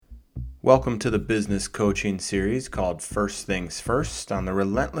Welcome to the business coaching series called First Things First on the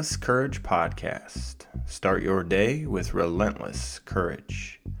Relentless Courage podcast. Start your day with relentless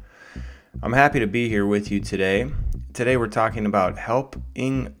courage. I'm happy to be here with you today. Today we're talking about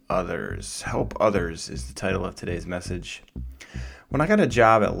helping others. Help Others is the title of today's message. When I got a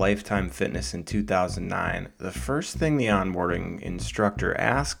job at Lifetime Fitness in 2009, the first thing the onboarding instructor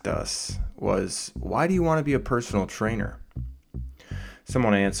asked us was, "Why do you want to be a personal trainer?"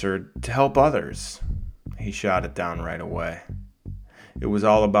 Someone answered, "To help others." He shot it down right away. It was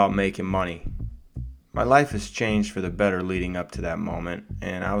all about making money. My life has changed for the better leading up to that moment,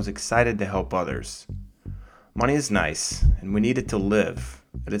 and I was excited to help others. Money is nice, and we need it to live,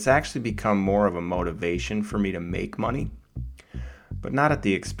 but it's actually become more of a motivation for me to make money, but not at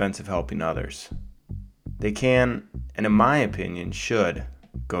the expense of helping others. They can, and in my opinion, should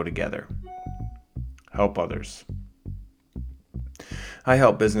go together. Help others. I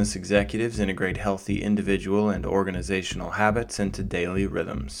help business executives integrate healthy individual and organizational habits into daily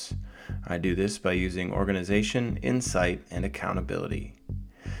rhythms. I do this by using organization, insight, and accountability.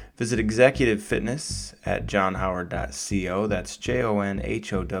 Visit Executive Fitness at johnhoward.co, that's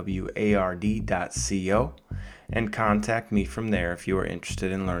JONHOWARD.co, and contact me from there if you are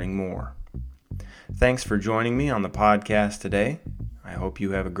interested in learning more. Thanks for joining me on the podcast today. I hope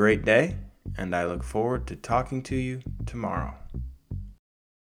you have a great day, and I look forward to talking to you tomorrow.